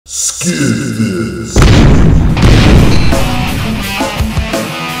Skip this.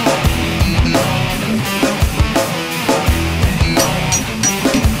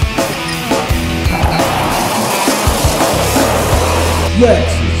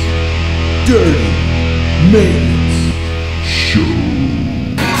 LEX'S Dirty Maintenance Show.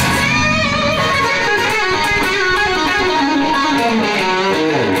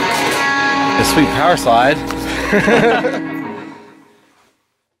 A sweet power slide.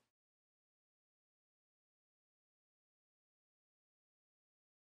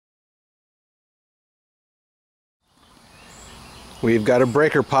 We've got a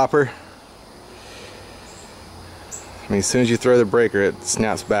breaker popper. I mean, as soon as you throw the breaker, it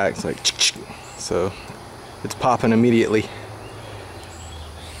snaps back. It's like, so it's popping immediately.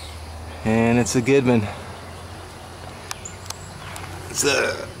 And it's a good one. It's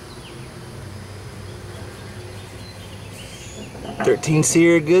a 13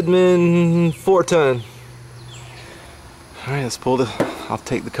 seer Goodman 4-ton. All right, let's pull the, I'll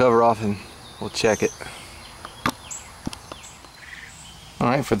take the cover off and we'll check it. All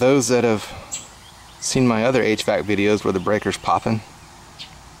right, for those that have seen my other HVAC videos where the breaker's popping,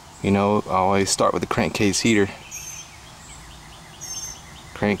 you know, I always start with the crankcase heater.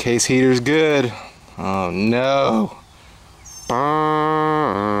 Crankcase heater's good. Oh no.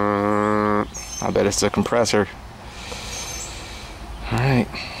 I bet it's the compressor. All right.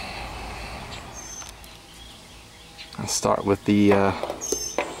 I'll start with the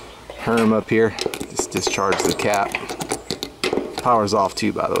Herm up here. Just discharge the cap. Power's off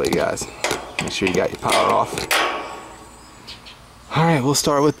too, by the way, guys. Make sure you got your power off. All right, we'll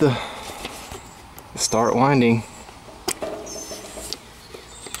start with the start winding.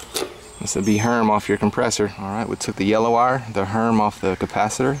 This would be Herm off your compressor. All right, we took the yellow wire, the Herm off the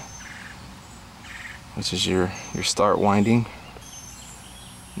capacitor, which is your start winding.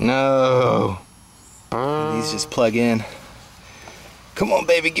 No, these just plug in. Come on,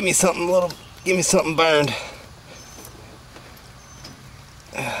 baby, give me something little. Give me something burned.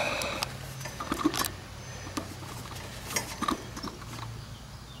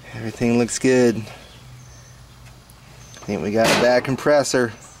 Everything looks good. I think we got a bad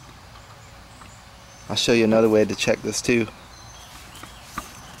compressor. I'll show you another way to check this too,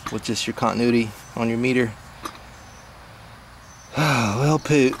 with just your continuity on your meter. Oh, well,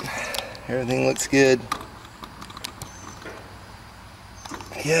 poot. Everything looks good.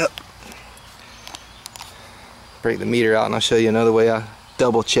 Yep. Break the meter out and I'll show you another way I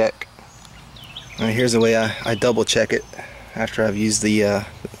double check. All right, here's the way I double check it after I've used the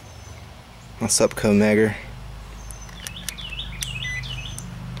my Supco megger.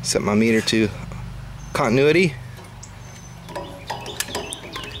 Set my meter to continuity.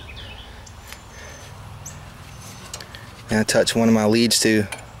 And I touch one of my leads to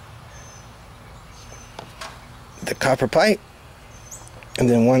the copper pipe, and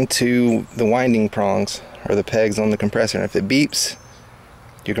then one to the winding prongs or the pegs on the compressor. And if it beeps,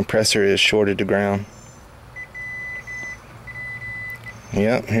 your compressor is shorted to ground.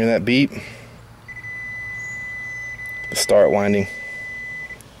 Yep, hear that beep? The start winding.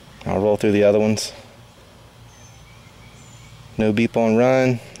 I'll roll through the other ones. No beep on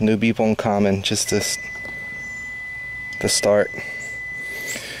run, no beep on common, just this the start.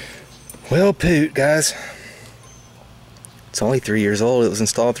 Well, poot, guys. It's only 3 years old. It was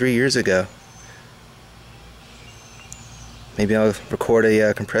installed 3 years ago. Maybe I'll record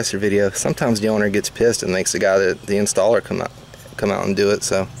a compressor video. Sometimes the owner gets pissed and makes the guy that the installer come out and do it.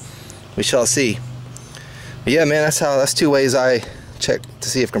 So we shall see. But yeah, man, that's two ways I check to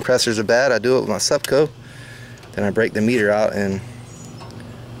see if compressors are bad. I do it with my Supco, then I break the meter out and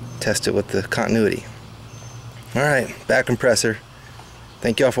test it with the continuity. All right, back compressor.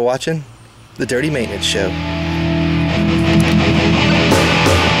 Thank y'all for watching the Dirty Maintenance Show.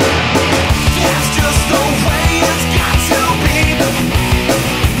 That's just the way it's got to be.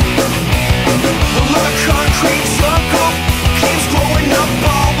 Well, look, concrete